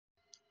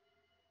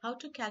How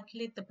to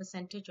calculate the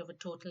percentage of a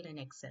total in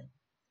Excel.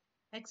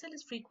 Excel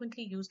is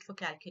frequently used for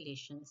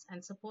calculations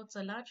and supports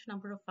a large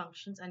number of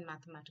functions and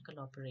mathematical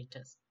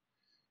operators.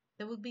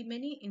 There will be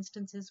many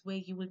instances where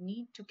you will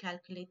need to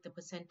calculate the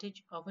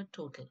percentage of a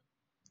total.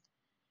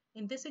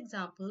 In this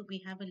example, we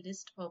have a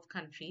list of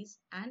countries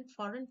and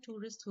foreign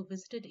tourists who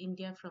visited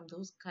India from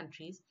those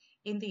countries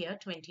in the year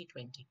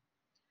 2020.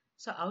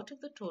 So out of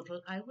the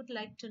total, I would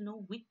like to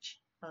know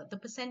the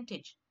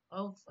percentage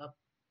of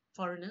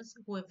foreigners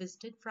who have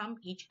visited from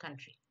each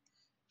country.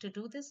 To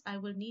do this, I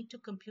will need to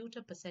compute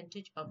a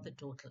percentage of the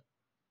total.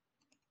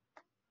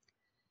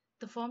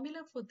 The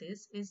formula for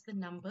this is the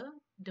number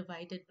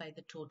divided by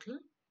the total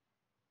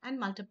and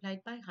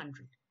multiplied by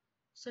 100.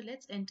 So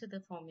let's enter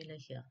the formula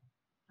here.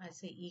 I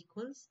say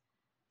equals,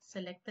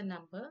 select the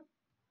number,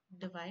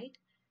 divide,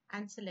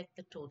 and select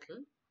the total,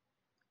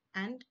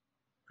 and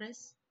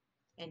press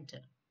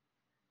enter.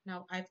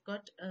 Now I've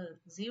got a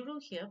 0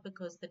 here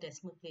because the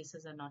decimal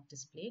places are not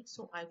displayed,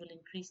 so I will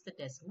increase the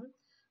decimal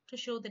to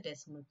show the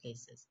decimal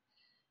places.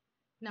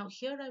 Now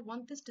here I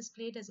want this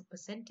displayed as a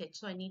percentage,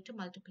 so I need to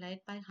multiply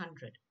it by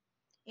 100.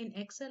 In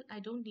Excel, I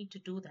don't need to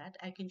do that.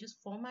 I can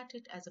just format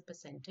it as a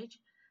percentage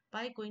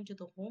by going to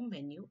the home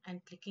menu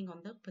and clicking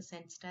on the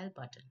percent style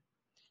button.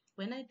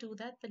 When I do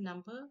that, the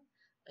number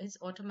is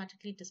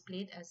automatically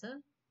displayed as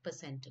a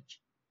percentage.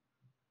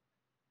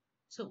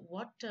 So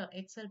what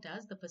Excel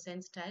does, the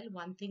percent style,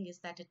 one thing is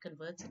that it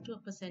converts it to a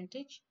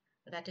percentage,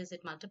 that is,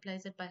 it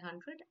multiplies it by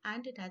 100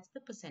 and it adds the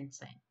percent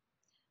sign.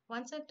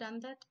 Once I've done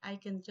that, I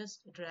can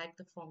just drag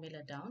the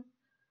formula down.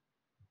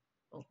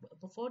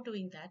 Before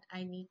doing that,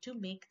 I need to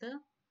make the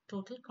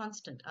total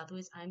constant,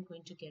 otherwise I'm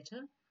going to get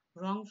a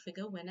wrong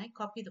figure when I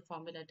copy the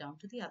formula down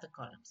to the other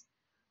columns.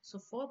 So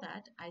for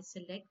that, I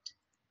select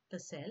the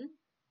cell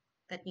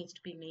that needs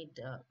to be made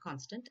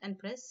constant and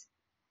press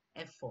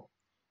F4.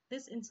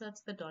 This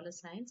inserts the dollar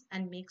signs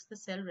and makes the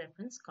cell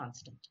reference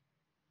constant.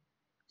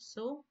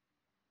 So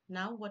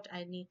now what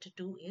I need to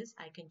do is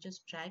I can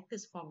just drag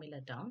this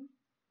formula down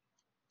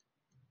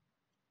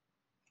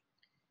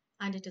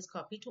and it is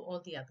copied to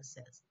all the other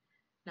cells.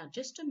 Now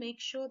just to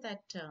make sure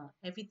that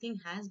everything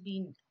has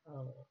been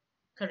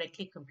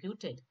correctly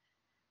computed,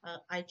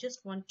 I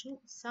just want to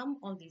sum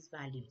all these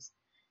values.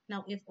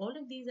 Now if all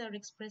of these are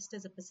expressed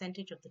as a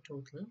percentage of the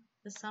total,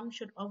 the sum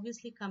should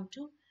obviously come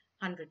to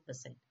 100%.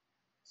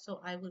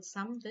 So I will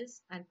sum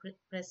this and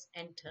press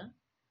enter.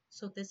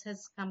 So this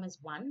has come as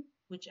 1,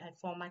 which I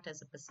format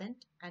as a percent,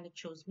 and it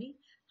shows me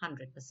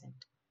 100%.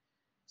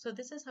 So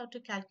this is how to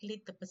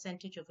calculate the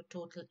percentage of a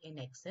total in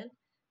Excel.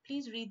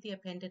 Please read the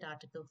appended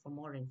article for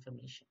more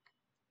information.